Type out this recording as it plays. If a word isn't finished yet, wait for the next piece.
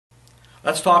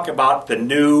Let's talk about the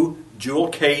new jewel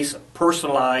case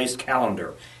personalized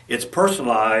calendar. It's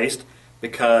personalized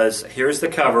because here's the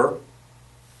cover,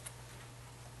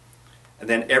 and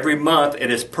then every month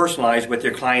it is personalized with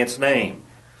your client's name.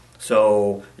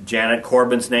 So Janet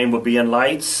Corbin's name will be in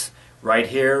lights right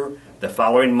here. The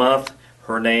following month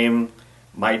her name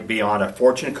might be on a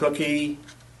fortune cookie,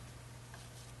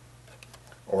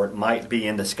 or it might be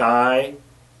in the sky.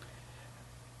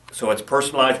 So it's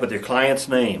personalized with your client's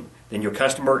name. Then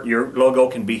your logo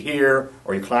can be here,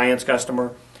 or your client's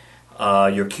customer.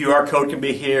 Your QR code can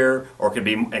be here, or it could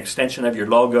be an extension of your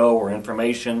logo or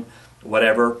information,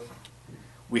 whatever.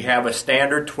 We have a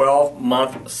standard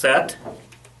 12-month set,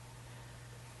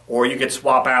 or you could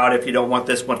swap out if you don't want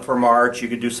this one for March. You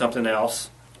could do something else.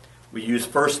 We use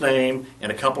first name,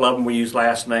 and a couple of them we use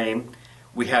last name.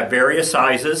 We have various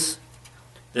sizes.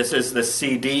 This is the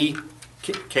CD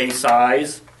case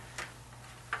size.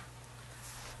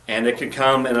 And it could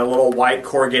come in a little white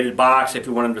corrugated box if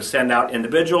you want them to send out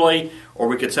individually, or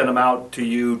we could send them out to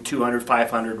you 200,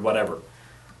 500, whatever.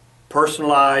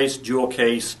 Personalized jewel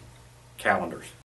case calendars.